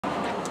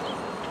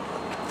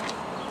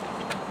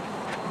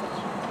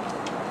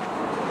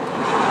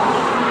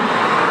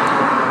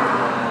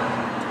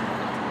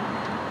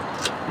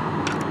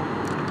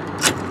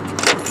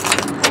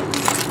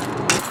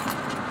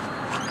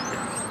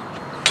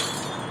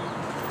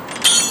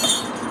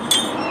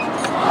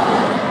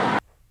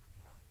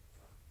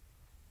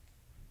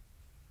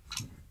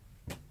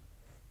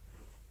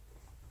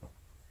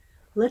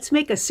Let's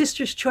make a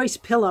Sister's Choice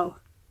pillow.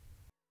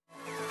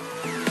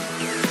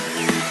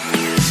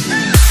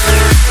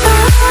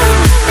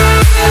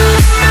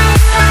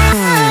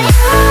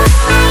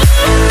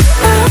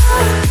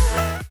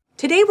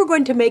 Today we're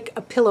going to make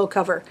a pillow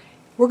cover.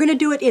 We're going to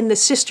do it in the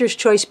Sister's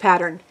Choice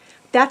pattern.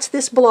 That's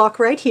this block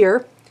right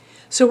here.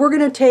 So we're going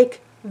to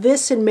take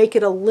this and make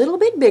it a little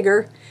bit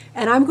bigger,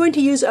 and I'm going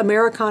to use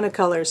Americana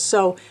colors.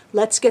 So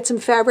let's get some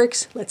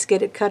fabrics, let's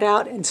get it cut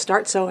out and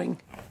start sewing.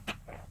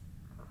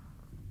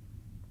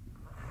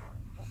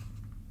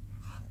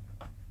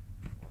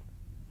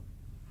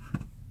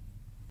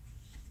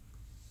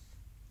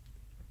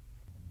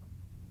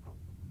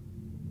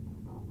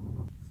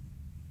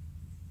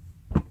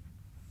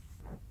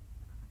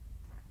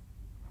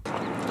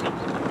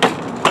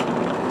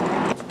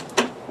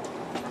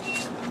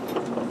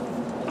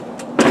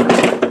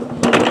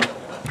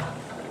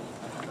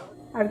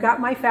 I've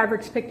got my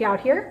fabrics picked out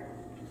here.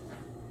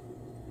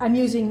 I'm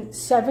using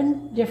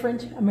 7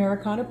 different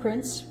Americana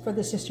prints for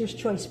the Sister's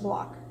Choice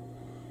block.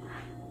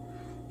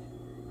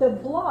 The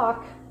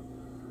block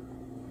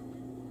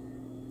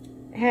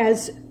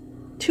has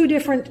 2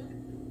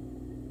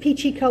 different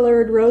peachy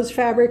colored rose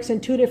fabrics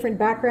and 2 different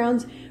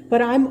backgrounds,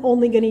 but I'm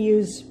only going to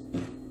use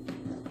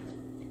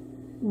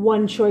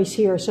one choice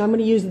here. So I'm going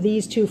to use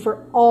these 2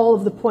 for all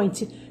of the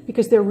points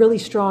because they're really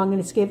strong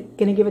and it's going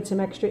to give it some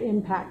extra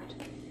impact.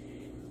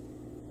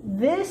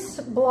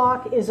 This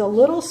block is a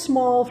little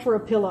small for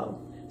a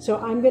pillow, so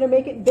I'm going to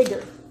make it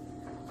bigger.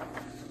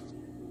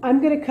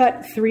 I'm going to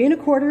cut 3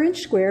 1/4 inch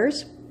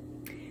squares.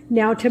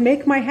 Now to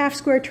make my half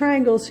square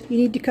triangles, you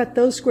need to cut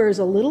those squares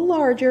a little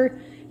larger.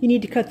 You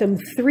need to cut them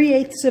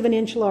 3/8 of an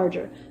inch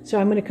larger. So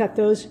I'm going to cut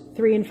those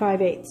 3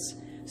 5/8.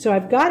 So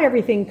I've got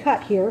everything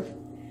cut here.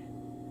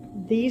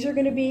 These are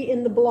going to be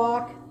in the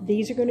block.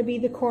 These are going to be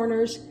the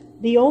corners.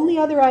 The only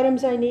other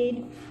items I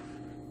need,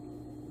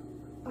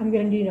 I'm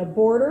going to need a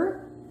border.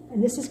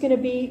 And this is going to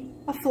be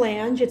a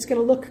flange. It's going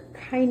to look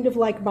kind of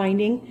like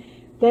binding.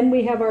 Then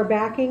we have our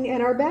backing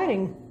and our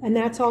batting, and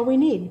that's all we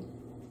need.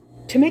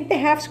 To make the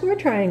half square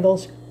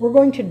triangles, we're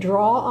going to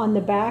draw on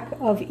the back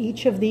of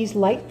each of these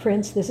light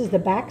prints. This is the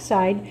back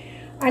side.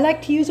 I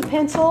like to use a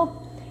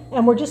pencil,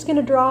 and we're just going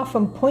to draw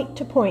from point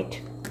to point.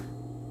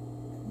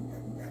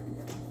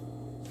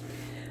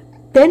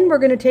 Then we're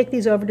going to take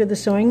these over to the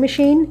sewing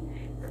machine,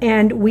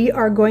 and we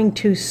are going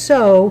to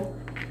sew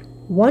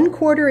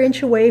 1/4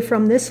 inch away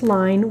from this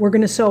line. We're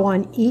going to sew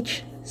on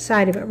each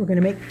side of it. We're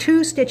going to make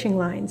 2 stitching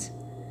lines.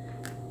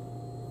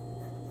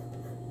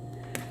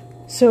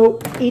 So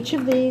each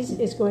of these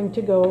is going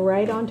to go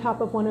right on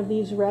top of one of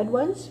these red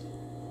ones.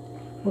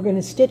 We're going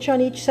to stitch on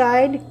each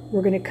side.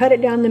 We're going to cut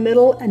it down the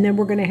middle, and then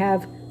we're going to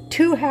have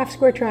 2 half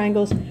square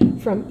triangles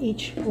from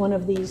each one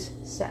of these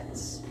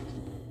sets.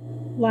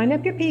 Line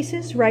up your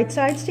pieces, right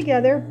sides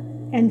together,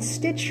 and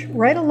stitch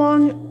right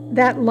along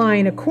that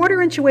line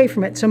 1/4 inch away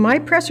from it. So my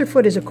presser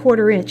foot is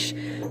 1/4 inch.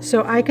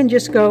 So I can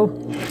just go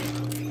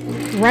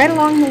right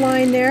along the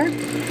line there.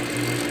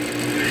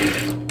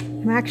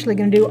 I'm actually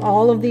going to do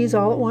all of these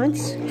all at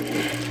once.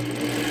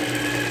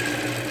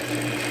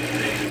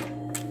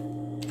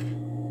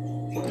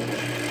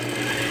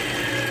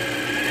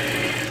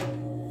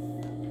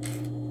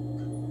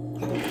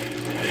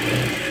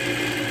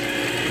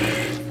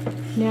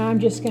 Now I'm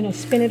just going to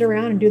spin it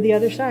around and do the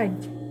other side.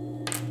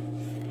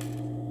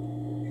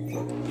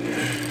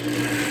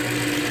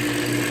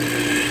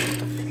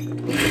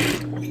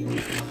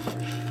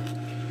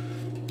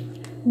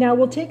 Now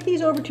we'll take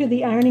these over to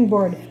the ironing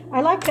board.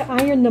 I like to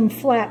iron them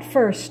flat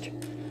first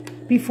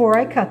before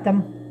I cut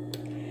them,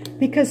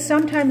 because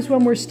sometimes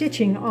when we're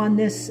stitching on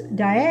this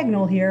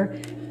diagonal here,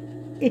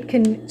 it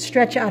can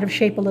stretch out of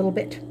shape a little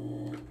bit.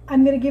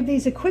 I'm going to give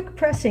these a quick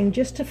pressing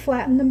just to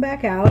flatten them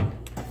back out.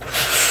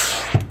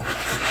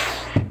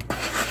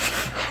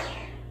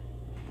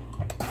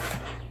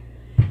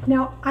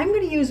 Now I'm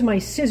going to use my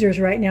scissors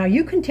right now.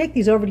 You can take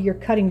these over to your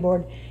cutting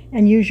board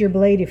and use your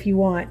blade if you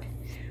want.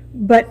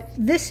 But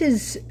this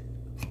has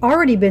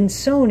already been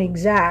sewn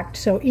exact,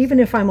 so even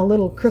if I'm a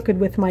little crooked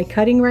with my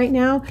cutting right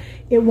now,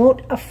 it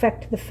won't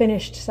affect the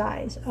finished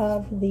size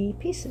of the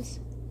pieces.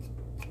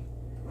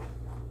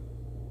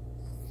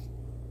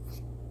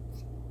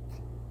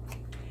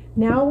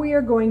 Now we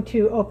are going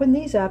to open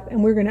these up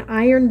and we're going to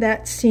iron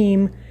that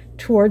seam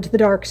towards the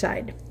dark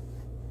side.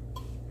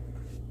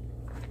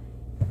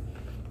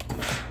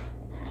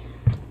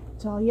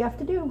 That's all you have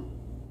to do.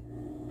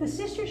 The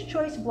Sister's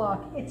Choice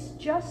block, it's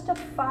just a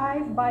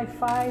 5 by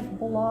 5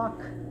 block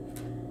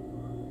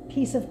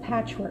piece of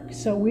patchwork.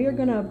 So we are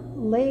going to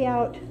lay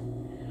out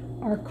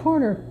our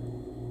corner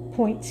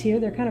points here.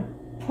 They're kind of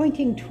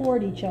pointing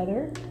toward each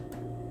other.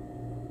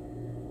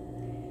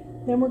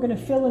 Then we're going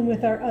to fill in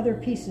with our other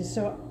pieces.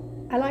 So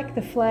I like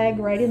the flag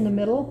right in the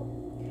middle.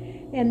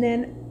 And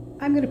then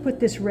I'm going to put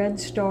this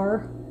red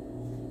star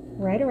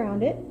right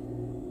around it.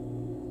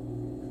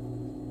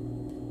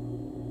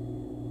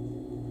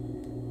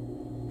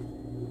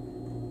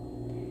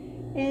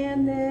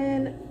 And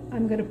then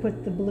I'm going to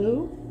put the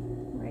blue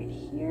right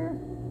here.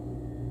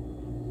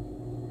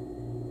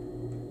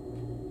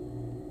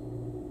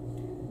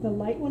 the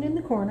light one in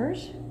the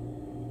corners.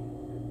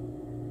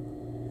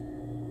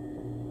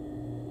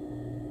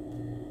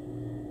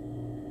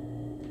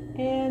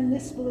 And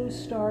this blue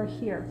star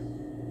here.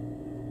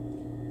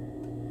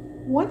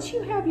 Once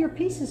you have your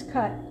pieces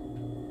cut,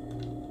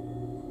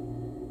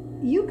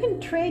 you can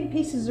trade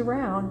pieces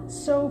around.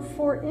 So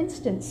for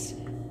instance,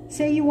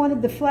 say you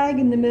wanted the flag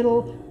in the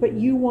middle, but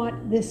you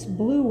want this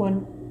blue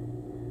one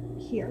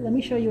here. Let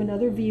me show you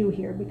another view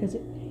here, because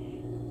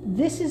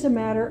this is a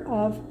matter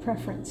of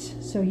preference.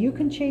 So you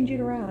can change it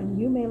around.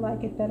 You may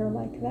like it better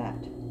like that,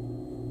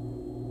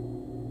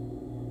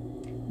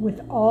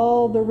 with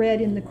all the red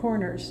in the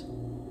corners.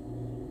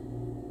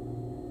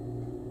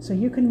 So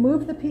you can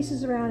move the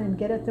pieces around and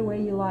get it the way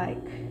you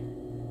like.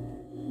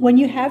 When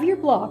you have your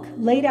block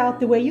laid out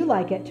the way you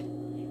like it,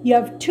 you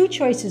have two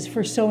choices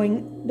for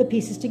sewing the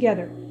pieces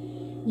together.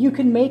 You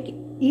can make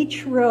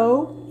each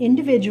row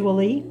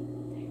individually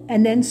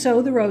and then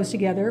sew the rows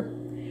together,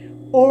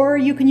 or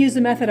you can use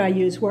the method I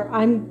use, where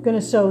I'm going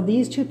to sew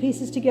these two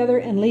pieces together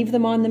and leave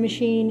them on the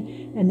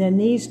machine, and then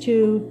these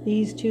two,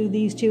 these two,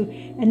 these two,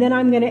 and then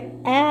I'm going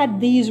to add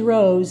these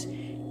rows,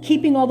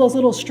 keeping all those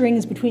little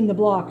strings between the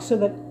blocks so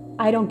that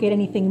I don't get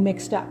anything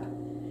mixed up.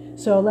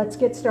 So let's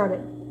get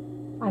started.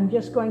 I'm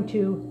just going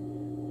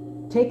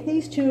to take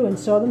these two and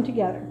sew them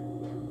together.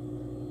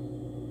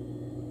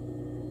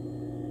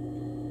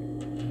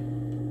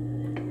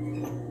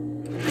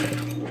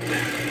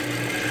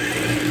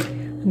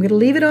 I'm going to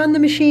leave it on the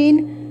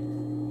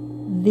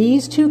machine.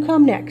 These two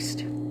come next.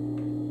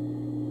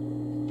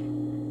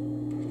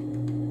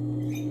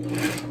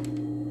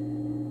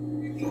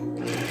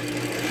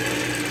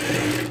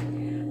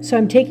 So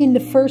I'm taking the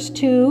first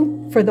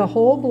two for the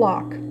whole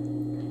block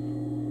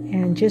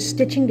and just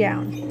stitching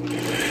down.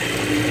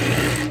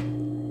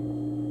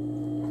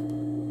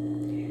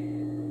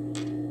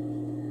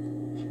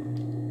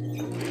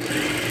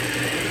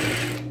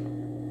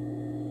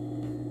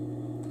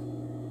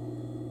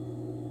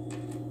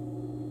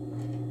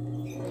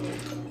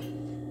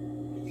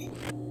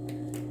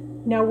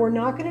 Now we're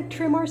not going to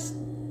trim our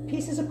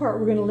pieces apart.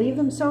 We're going to leave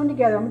them sewn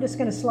together. I'm just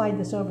going to slide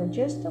this over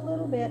just a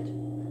little bit.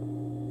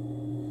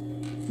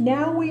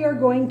 Now we are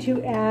going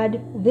to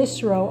add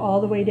this row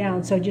all the way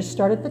down. So just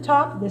start at the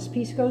top. This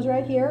piece goes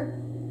right here.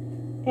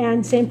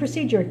 And same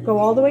procedure. Go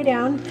all the way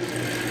down.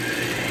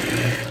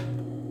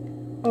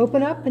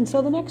 Open up and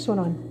sew the next one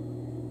on.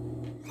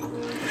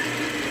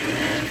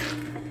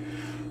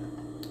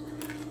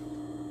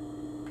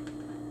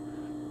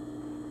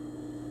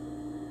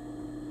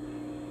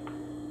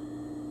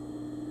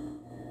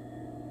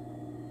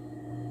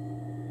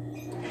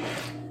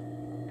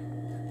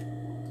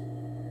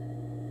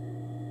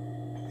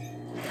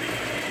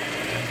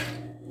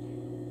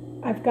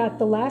 I've got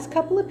the last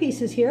couple of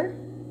pieces here.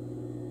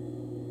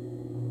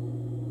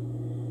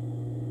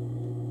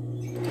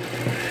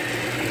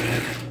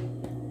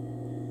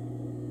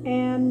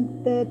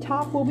 And the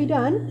top will be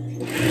done.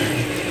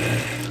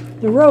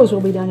 The rows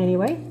will be done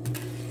anyway.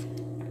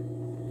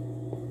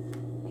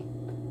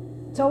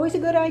 It's always a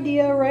good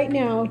idea right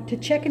now to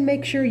check and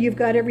make sure you've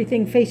got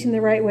everything facing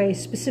the right way.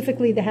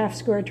 Specifically, the half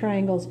square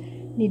triangles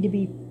need to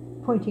be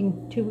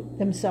pointing to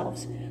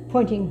themselves,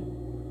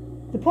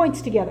 pointing the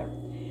points together.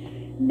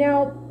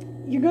 Now,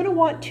 you're going to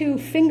want to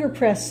finger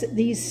press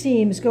these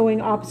seams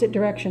going opposite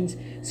directions.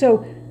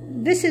 So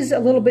this is a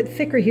little bit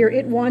thicker here.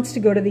 It wants to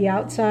go to the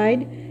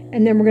outside,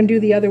 and then we're going to do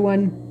the other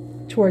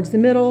one towards the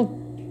middle,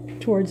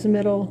 towards the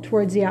middle,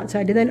 towards the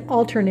outside, and then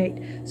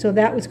alternate. So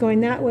that was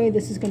going that way.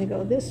 This is going to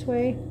go this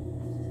way.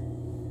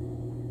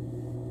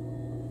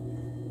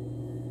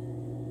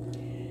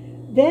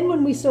 Then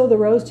when we sew the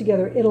rows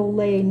together, it'll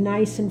lay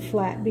nice and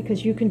flat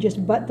because you can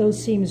just butt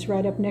those seams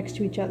right up next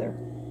to each other.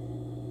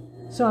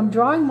 So I'm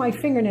drawing my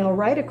fingernail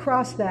right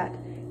across that,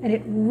 and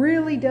it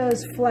really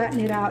does flatten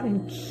it out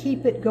and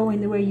keep it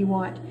going the way you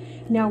want.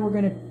 Now we're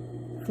going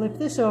to flip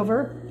this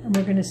over and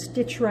we're going to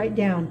stitch right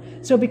down.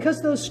 So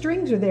because those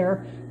strings are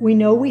there, we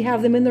know we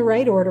have them in the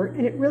right order,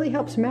 and it really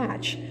helps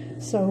match.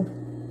 So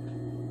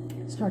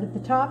start at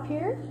the top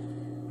here.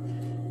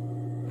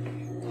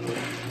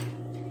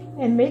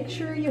 And make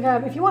sure you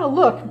have, if you want to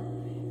look,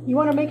 you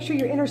want to make sure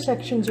your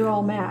intersections are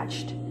all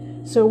matched.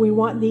 So we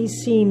want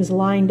these seams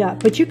lined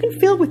up. But you can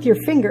feel with your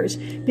fingers,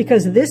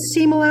 because this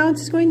seam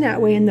allowance is going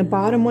that way and the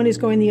bottom one is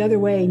going the other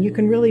way, and you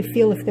can really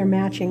feel if they're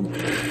matching.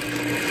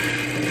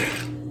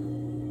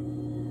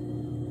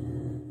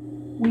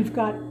 We've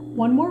got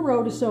one more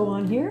row to sew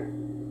on here.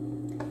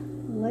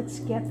 Let's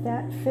get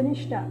that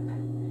finished up.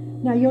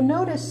 Now you'll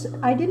notice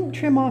I didn't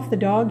trim off the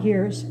dog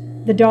ears.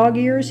 The dog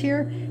ears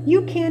here,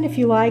 you can if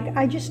you like.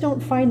 I just don't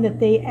find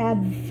that they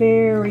add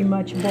very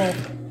much bulk.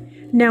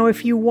 Now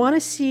if you want to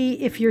see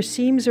if your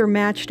seams are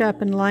matched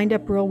up and lined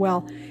up real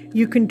well,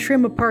 you can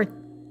trim apart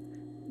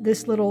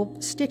this little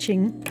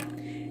stitching.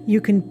 You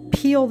can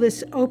peel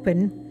this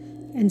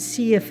open and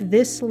see if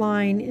this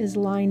line is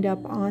lined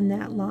up on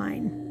that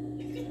line.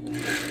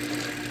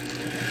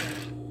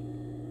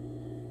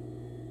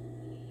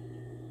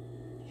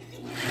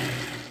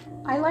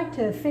 I like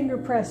to finger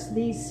press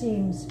these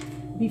seams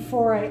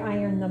before I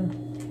iron them.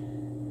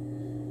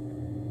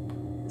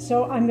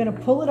 So I'm going to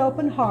pull it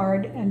open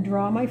hard and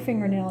draw my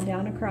fingernail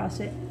down across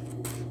it.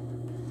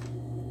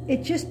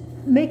 It just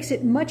makes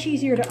it much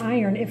easier to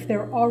iron if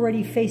they're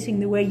already facing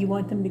the way you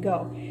want them to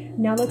go.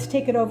 Now let's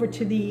take it over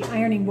to the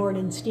ironing board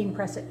and steam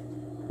press it.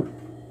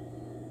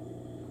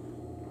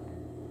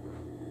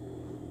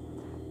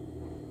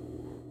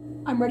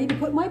 I'm ready to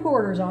put my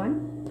borders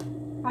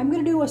on. I'm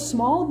going to do a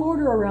small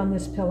border around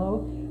this pillow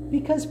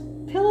because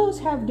pillows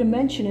have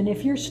dimension, and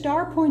if your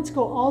star points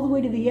go all the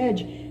way to the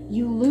edge,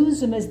 you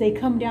lose them as they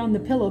come down the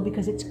pillow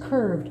because it's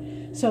curved.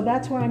 So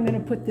that's why I'm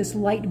going to put this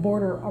light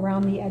border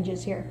around the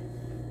edges here.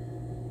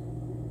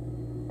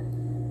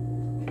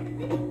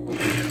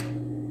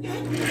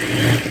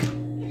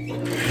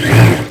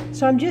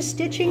 So I'm just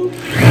stitching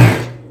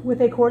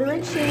with a 1/4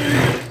 inch seam.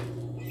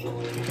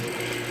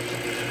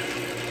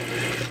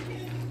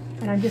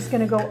 And I'm just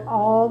going to go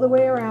all the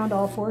way around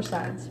all 4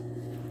 sides.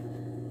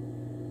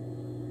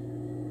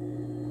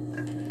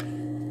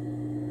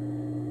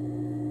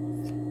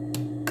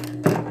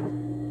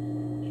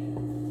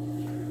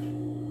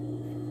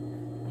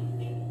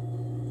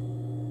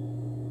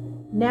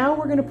 Now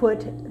we're going to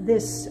put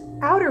this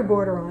outer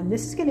border on.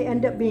 This is going to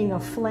end up being a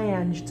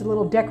flange. It's a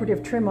little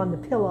decorative trim on the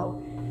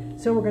pillow.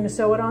 So we're going to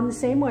sew it on the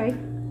same way.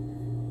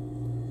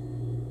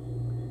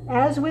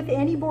 As with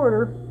any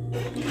border,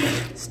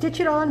 stitch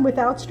it on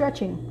without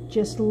stretching.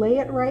 Just lay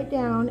it right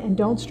down and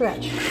don't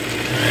stretch.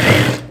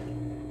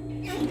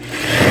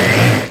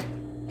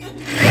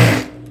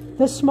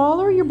 The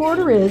smaller your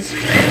border is,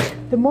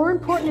 the more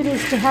important it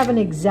is to have an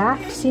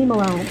exact seam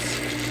allowance.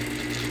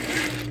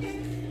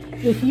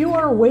 If you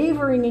are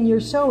wavering in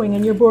your sewing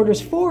and your border is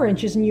 4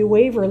 inches and you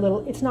waver a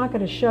little, it's not going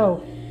to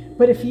show.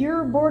 But if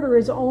your border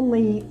is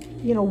only,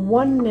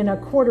 1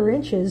 1/4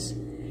 inches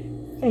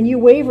and you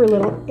waver a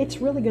little,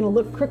 it's really going to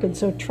look crooked.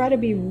 So try to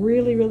be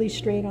really, really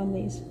straight on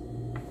these.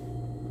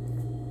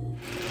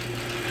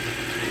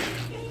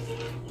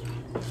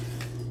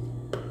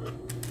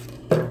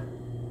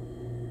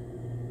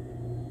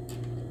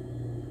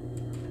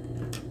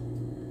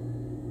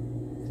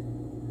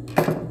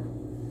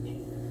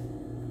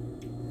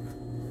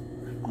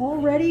 All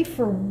ready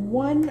for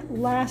one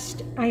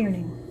last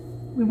ironing.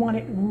 We want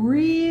it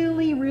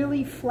really,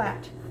 really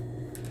flat.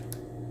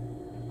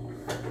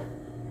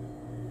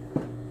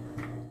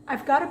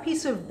 I've got a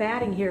piece of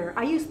batting here.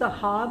 I use the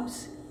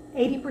Hobbs,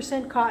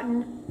 80%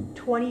 cotton,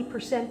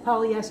 20%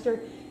 polyester.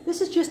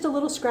 This is just a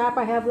little scrap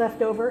I have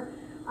left over.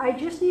 I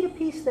just need a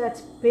piece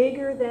that's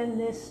bigger than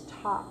this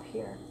top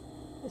here.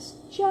 This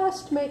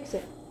just makes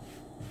it.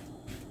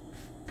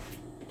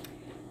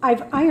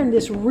 I've ironed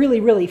this really,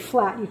 really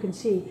flat, you can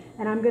see,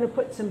 and I'm going to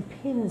put some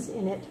pins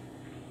in it.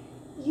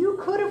 You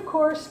could, of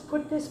course,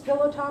 put this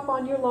pillow top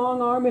on your long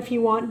arm if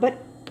you want, but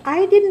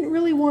I didn't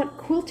really want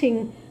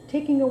quilting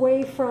taking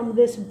away from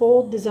this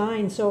bold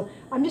design, so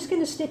I'm just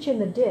going to stitch in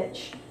the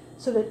ditch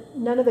so that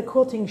none of the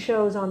quilting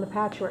shows on the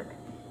patchwork.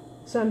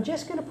 So I'm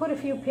just going to put a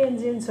few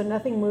pins in so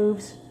nothing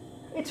moves.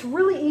 It's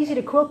really easy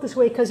to quilt this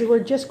way because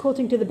we're just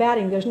quilting to the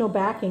batting. There's no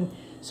backing.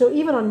 So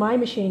even on my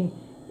machine,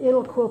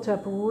 it'll quilt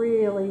up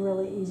really,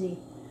 really easy.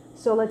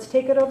 So let's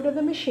take it over to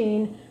the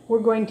machine. We're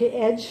going to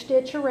edge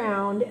stitch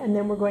around and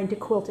then we're going to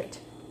quilt it.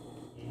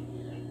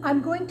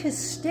 I'm going to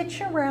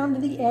stitch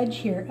around the edge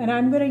here and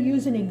I'm going to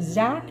use an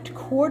exact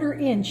 1/4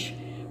 inch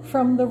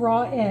from the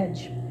raw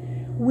edge.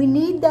 We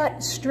need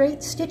that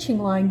straight stitching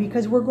line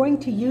because we're going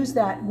to use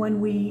that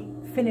when we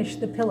finish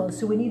the pillow.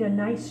 So we need a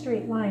nice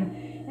straight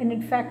line. And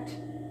in fact,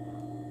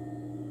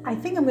 I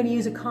think I'm going to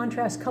use a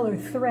contrast color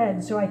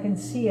thread so I can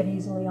see it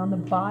easily on the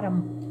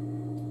bottom,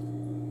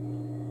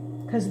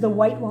 because the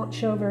white won't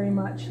show very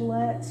much.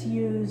 Let's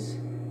use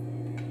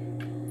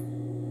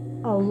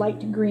a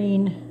light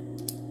green.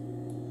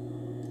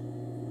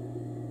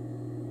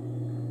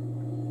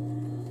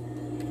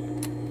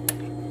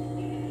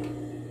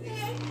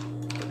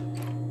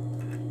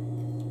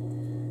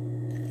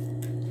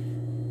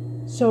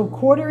 So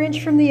 1/4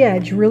 inch from the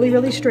edge, really,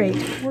 really straight.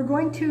 We're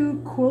going to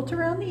quilt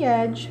around the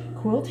edge,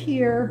 quilt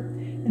here,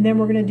 and then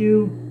we're going to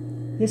do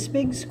this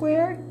big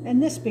square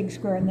and this big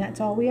square, and that's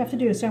all we have to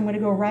do. So I'm going to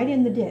go right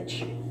in the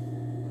ditch.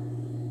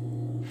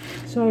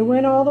 So I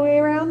went all the way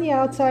around the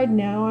outside.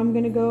 Now I'm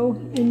going to go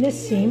in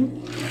this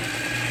seam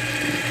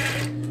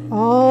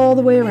all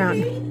the way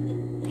around.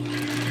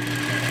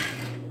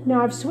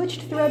 Now I've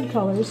switched thread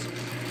colors.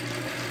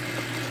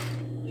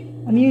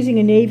 I'm using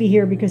a navy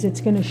here because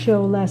it's going to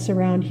show less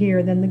around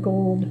here than the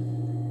gold.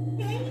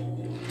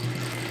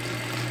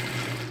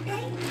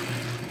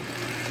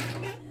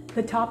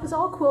 The top is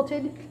all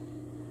quilted.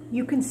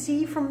 You can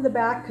see from the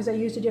back, because I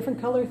used a different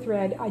color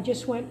thread, I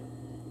just went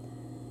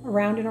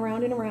around and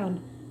around and around.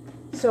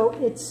 So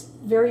it's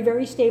very,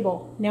 very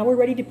stable. Now we're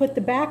ready to put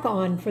the back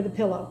on for the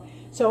pillow.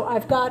 So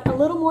I've got a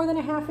little more than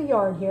a 1/2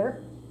 yard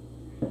here,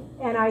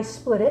 and I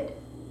split it.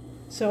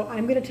 So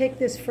I'm going to take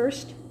this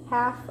first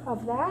half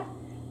of that,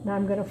 and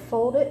I'm going to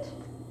fold it,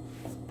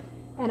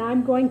 and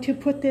I'm going to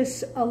put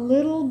this a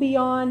little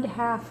beyond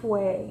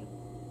halfway.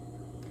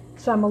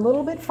 So I'm a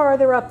little bit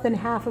farther up than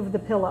half of the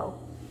pillow.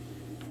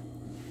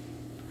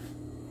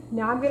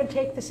 Now I'm going to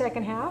take the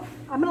second half.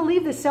 I'm going to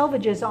leave the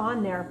selvages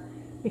on there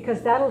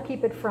because that'll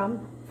keep it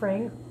from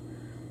fraying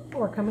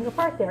or coming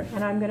apart there.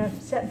 And I'm going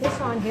to set this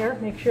on here,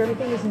 make sure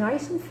everything is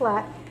nice and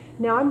flat.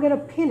 Now I'm going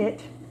to pin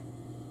it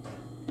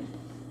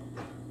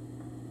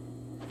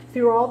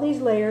through all these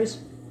layers.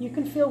 You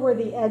can feel where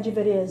the edge of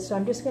it is. So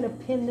I'm just going to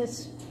pin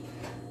this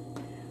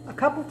a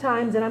couple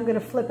times and I'm going to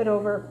flip it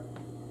over,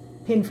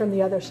 pin from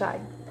the other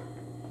side.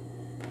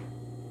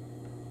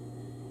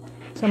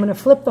 So I'm going to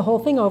flip the whole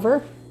thing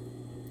over.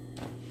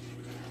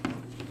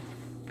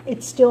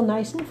 It's still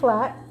nice and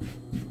flat.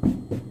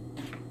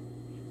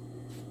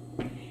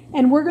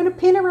 And we're going to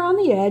pin around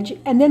the edge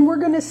and then we're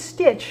going to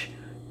stitch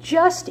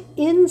just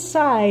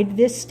inside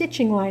this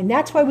stitching line.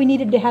 That's why we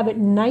needed to have it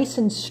nice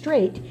and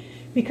straight,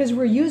 because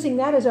we're using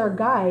that as our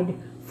guide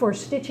for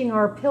stitching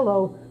our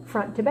pillow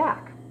front to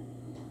back.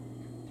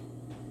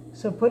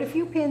 So put a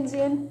few pins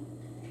in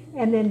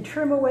and then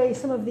trim away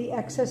some of the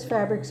excess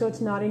fabric so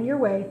it's not in your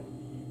way.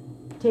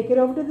 Take it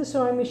over to the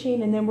sewing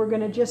machine and then we're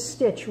going to just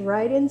stitch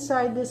right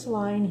inside this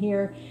line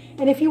here.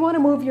 And if you want to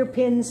move your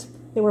pins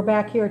that were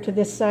back here to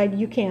this side,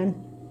 you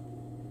can.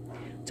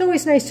 It's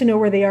always nice to know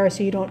where they are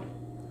so you don't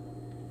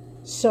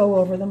sew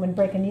over them and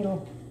break a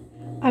needle.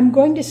 I'm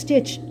going to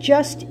stitch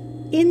just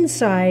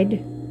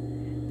inside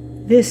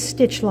this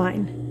stitch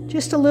line,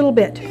 just a little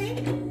bit.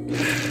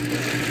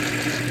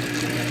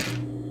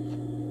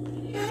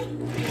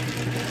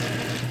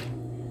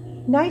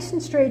 Nice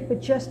and straight,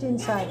 but just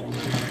inside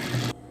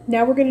it.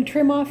 Now we're going to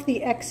trim off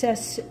the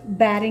excess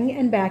batting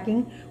and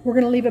backing. We're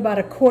going to leave about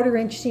a 1/4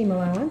 inch seam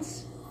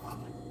allowance.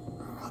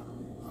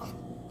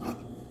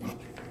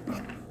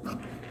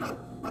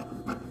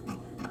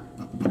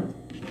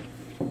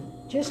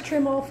 Just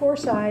trim all 4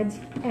 sides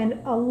and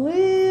a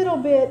little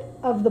bit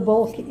of the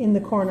bulk in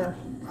the corner.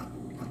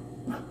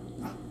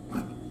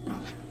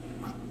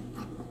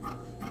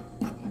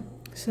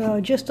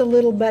 So just a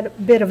little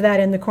bit of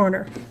that in the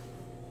corner.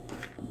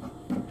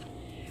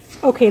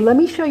 Okay, let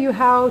me show you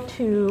how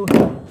to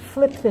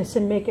flip this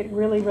and make it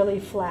really, really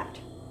flat.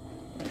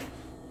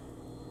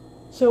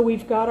 So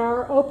we've got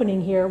our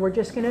opening here. We're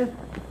just going to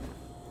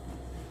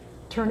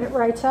turn it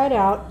right side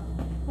out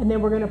and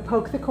then we're going to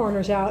poke the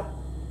corners out.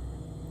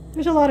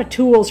 There's a lot of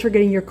tools for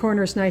getting your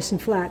corners nice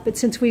and flat, but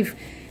since we've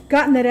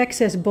gotten that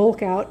excess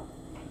bulk out,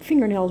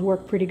 fingernails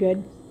work pretty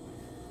good.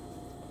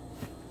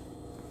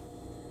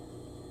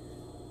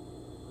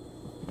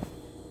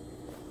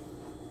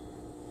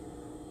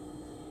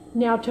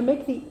 Now to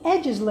make the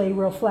edges lay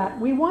real flat,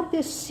 we want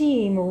this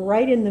seam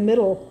right in the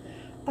middle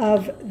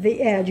of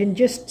the edge, and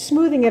just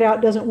smoothing it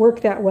out doesn't work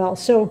that well.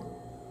 So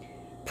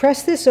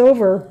press this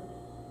over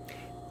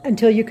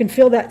until you can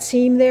feel that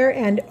seam there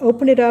and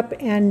open it up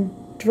and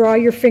draw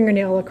your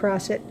fingernail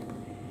across it.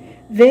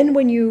 Then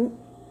when you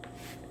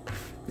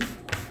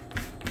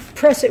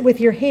press it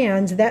with your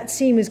hands, that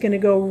seam is going to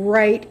go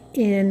right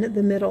in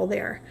the middle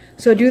there.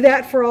 So do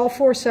that for all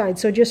 4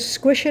 sides. So just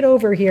squish it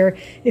over here.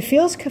 It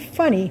feels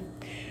funny,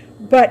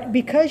 but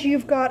because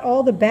you've got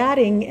all the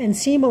batting and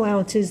seam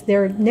allowances,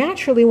 they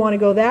naturally want to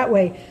go that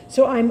way.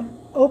 So I'm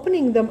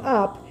opening them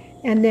up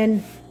and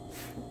then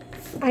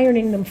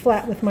ironing them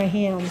flat with my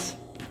hands.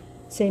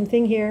 Same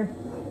thing here.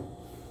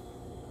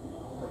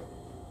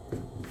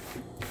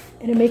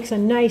 And it makes a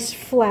nice,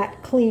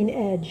 flat, clean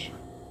edge.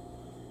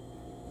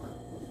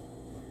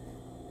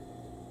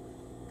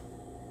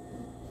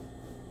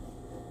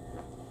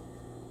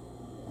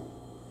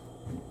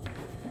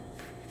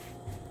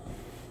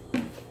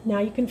 Now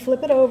you can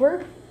flip it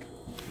over.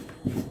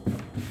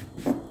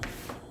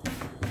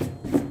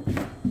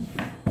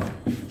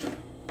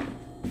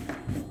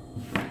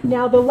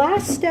 Now the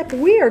last step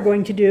we are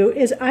going to do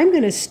is I'm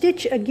going to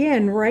stitch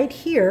again right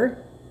here.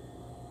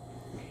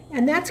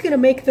 And that's going to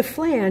make the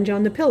flange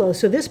on the pillow.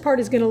 So this part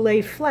is going to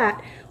lay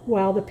flat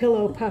while the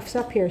pillow puffs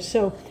up here.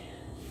 So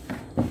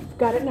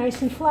got it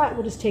nice and flat.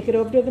 We'll just take it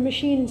over to the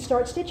machine and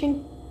start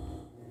stitching.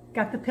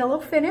 Got the pillow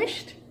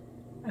finished.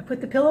 I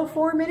put the pillow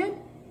form in it.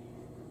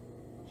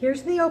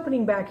 Here's the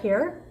opening back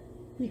here.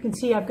 You can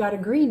see I've got a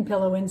green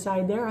pillow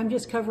inside there. I'm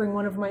just covering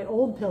one of my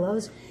old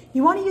pillows.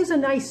 You want to use a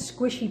nice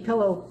squishy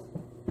pillow.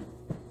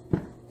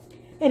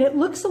 And it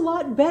looks a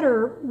lot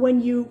better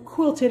when you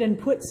quilt it and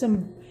put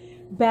some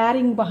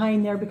batting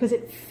behind there because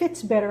it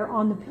fits better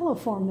on the pillow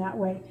form that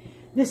way.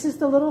 This is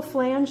the little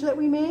flange that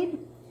we made.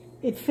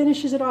 It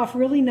finishes it off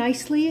really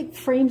nicely. It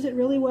frames it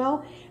really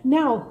well.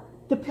 Now,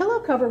 the pillow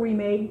cover we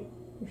made,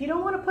 if you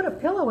don't want to put a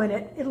pillow in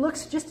it, it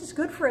looks just as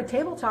good for a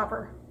table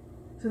topper.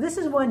 So this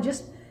is one,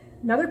 just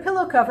another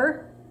pillow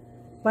cover,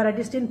 but I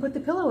just didn't put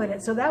the pillow in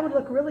it. So that would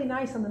look really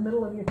nice on the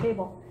middle of your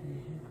table.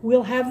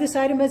 We'll have this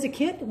item as a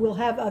kit. We'll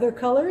have other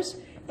colors.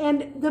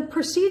 And the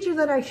procedure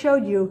that I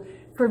showed you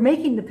for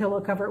making the pillow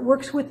cover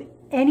works with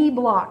any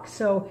block.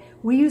 So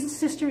we used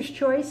Sister's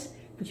Choice,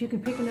 but you can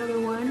pick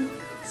another one.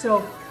 So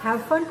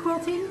have fun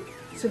quilting.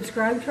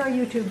 Subscribe to our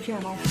YouTube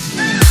channel.